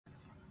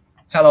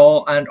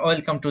Hello and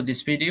welcome to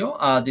this video.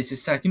 This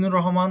is Sakinur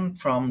Rahman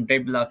from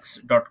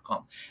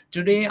devlux.com.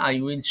 Today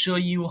I will show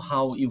you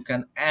how you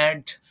can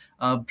add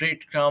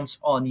breadcrumbs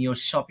on your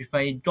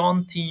Shopify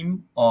Dawn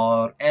theme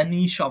or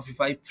any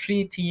Shopify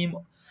free theme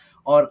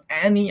or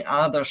any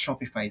other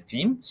Shopify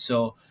theme.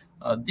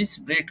 This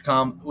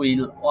breadcrumb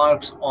will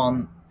works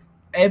on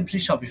every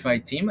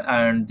Shopify theme,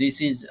 and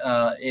this is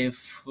a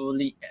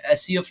fully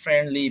SEO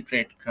friendly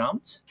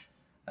breadcrumbs.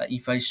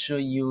 If I show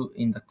you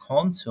in the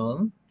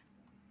console,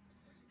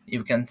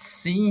 you can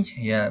see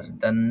here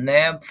the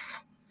nav,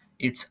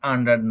 it's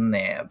under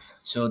nav.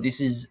 So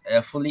this is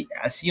fully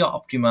SEO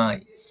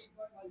optimized.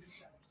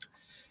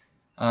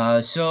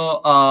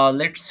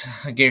 Let's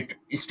get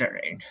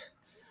started.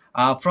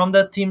 From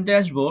the theme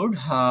dashboard,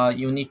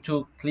 you need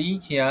to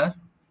click here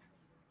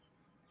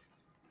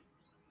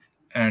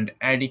and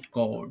edit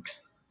code,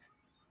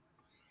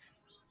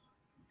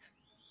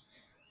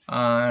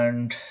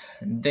 and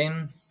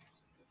then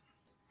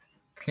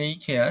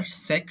click here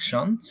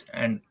sections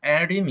and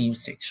add a new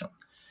section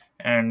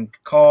and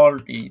call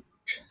it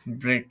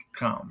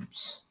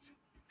breadcrumbs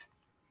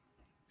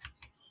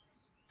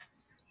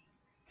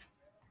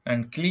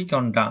and click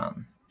on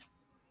done.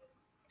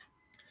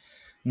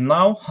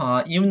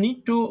 Now you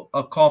need to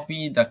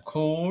copy the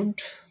code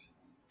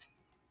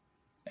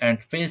and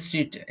paste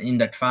it in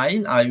that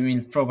file. I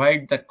will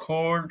provide the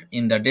code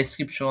in the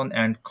description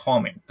and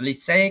comment.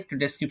 Please check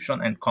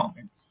description and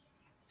comment.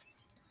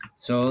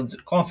 So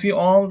copy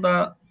all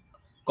the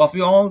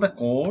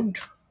code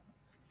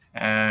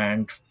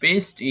and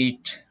paste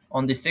it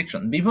on this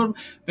section. Before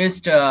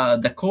paste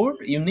the code,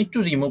 you need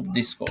to remove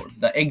this code,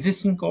 the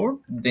existing code,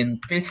 then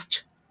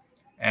paste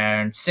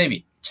and save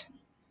it.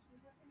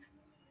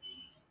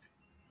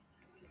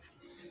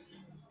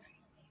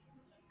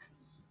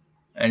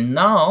 And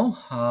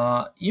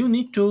now you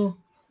need to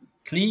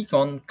click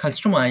on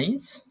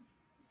customize,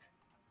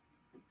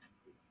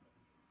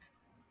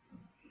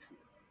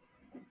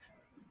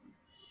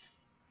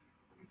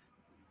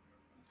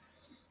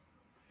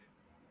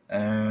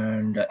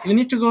 and you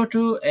need to go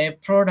to a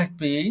product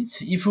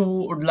page. If you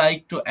would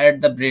like to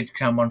add the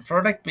breadcrumb on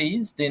product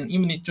page, then you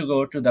need to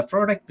go to the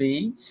product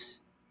page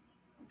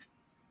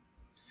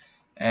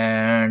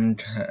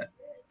and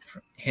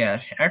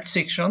here add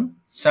section,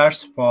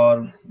 search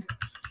for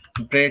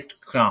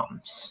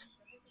breadcrumbs.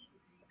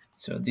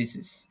 So this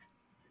is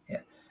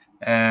here,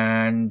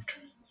 and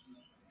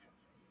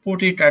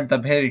put it at the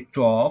very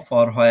top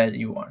or where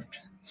you want.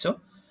 So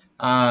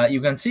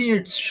you can see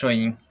it's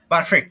showing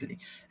perfectly,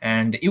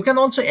 and you can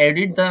also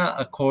edit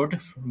the code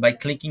by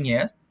clicking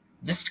here.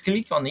 Just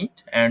click on it,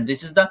 and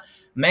this is the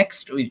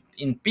max width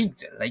in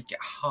pixel, like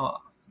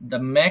the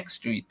max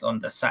width on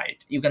the side.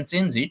 You can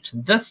change it.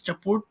 Just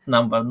put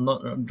number.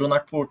 No, do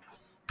not put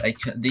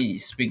like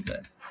this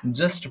pixel.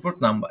 Just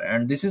put number,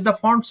 and this is the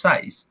font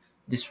size.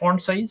 This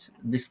font size,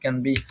 this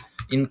can be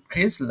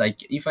increased.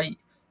 Like if I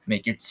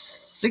make it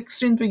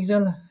 16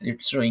 pixel,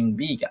 it's showing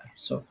bigger.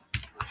 So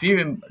if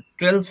you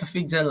 12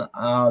 pixel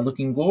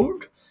looking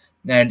good,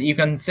 and you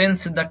can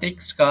sense the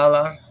text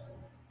color.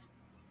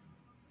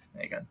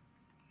 I can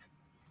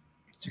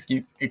to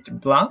keep it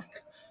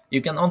black.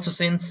 You can also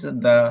sense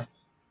the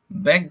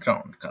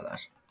background color.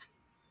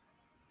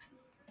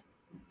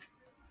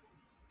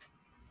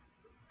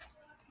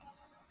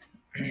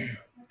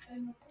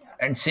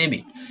 And save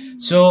it.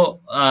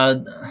 So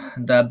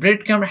the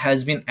breadcrumb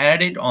has been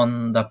added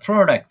on the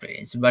product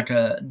page, but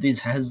this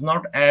has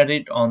not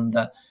added on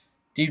the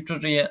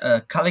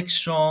tutorial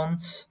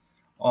collections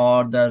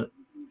or the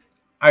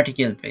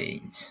article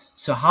page.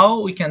 So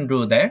how we can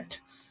do that?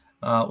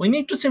 We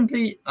need to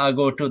simply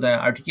go to the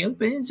article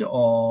page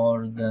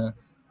or the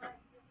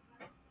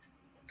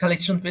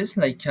collection page.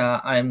 Like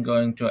I am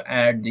going to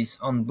add this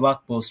on blog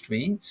post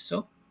page.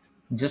 So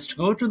just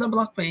go to the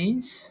blog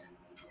page,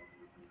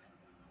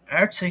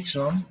 add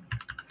section,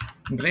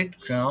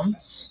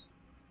 breadcrumbs,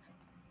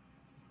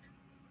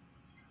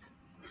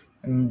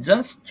 and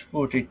just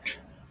put it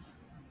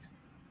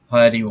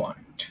where you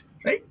want,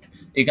 right?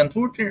 You can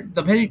put it at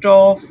the very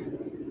top.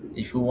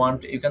 If you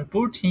want, you can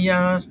put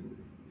here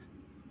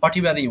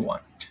whatever you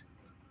want.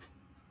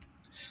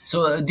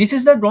 So this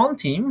is the Dawn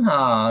theme.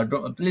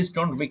 Please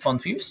don't be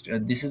confused.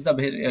 This is the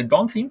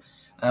Dawn theme.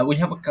 We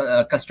have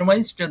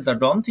customized the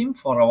Dawn theme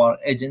for our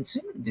agency.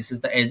 This is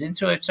the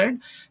agency website,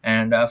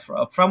 and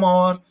from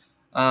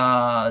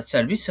our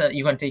service,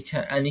 you can take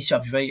any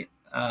Shopify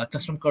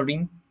custom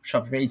coding,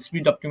 Shopify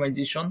speed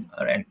optimization,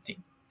 or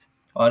anything.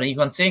 Or you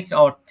can check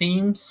our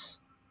themes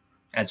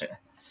as well.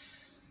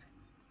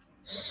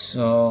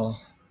 So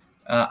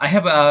I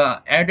have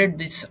added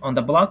this on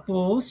the blog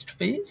post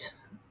page.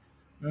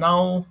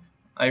 Now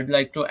I'd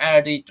like to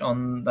add it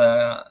on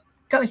the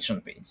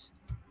collection page.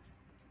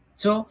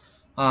 So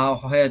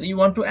where you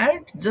want to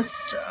add, just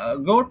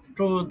go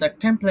to the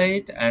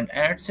template and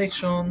add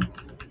section,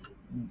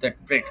 that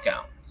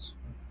breadcrumbs,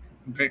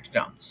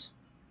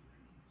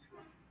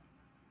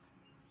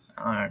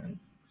 and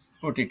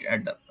put it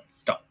at the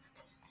top.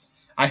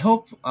 I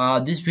hope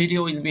this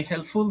video will be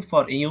helpful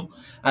for you.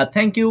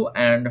 Thank you,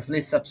 and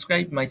please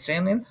subscribe my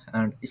channel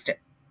and stay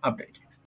updated.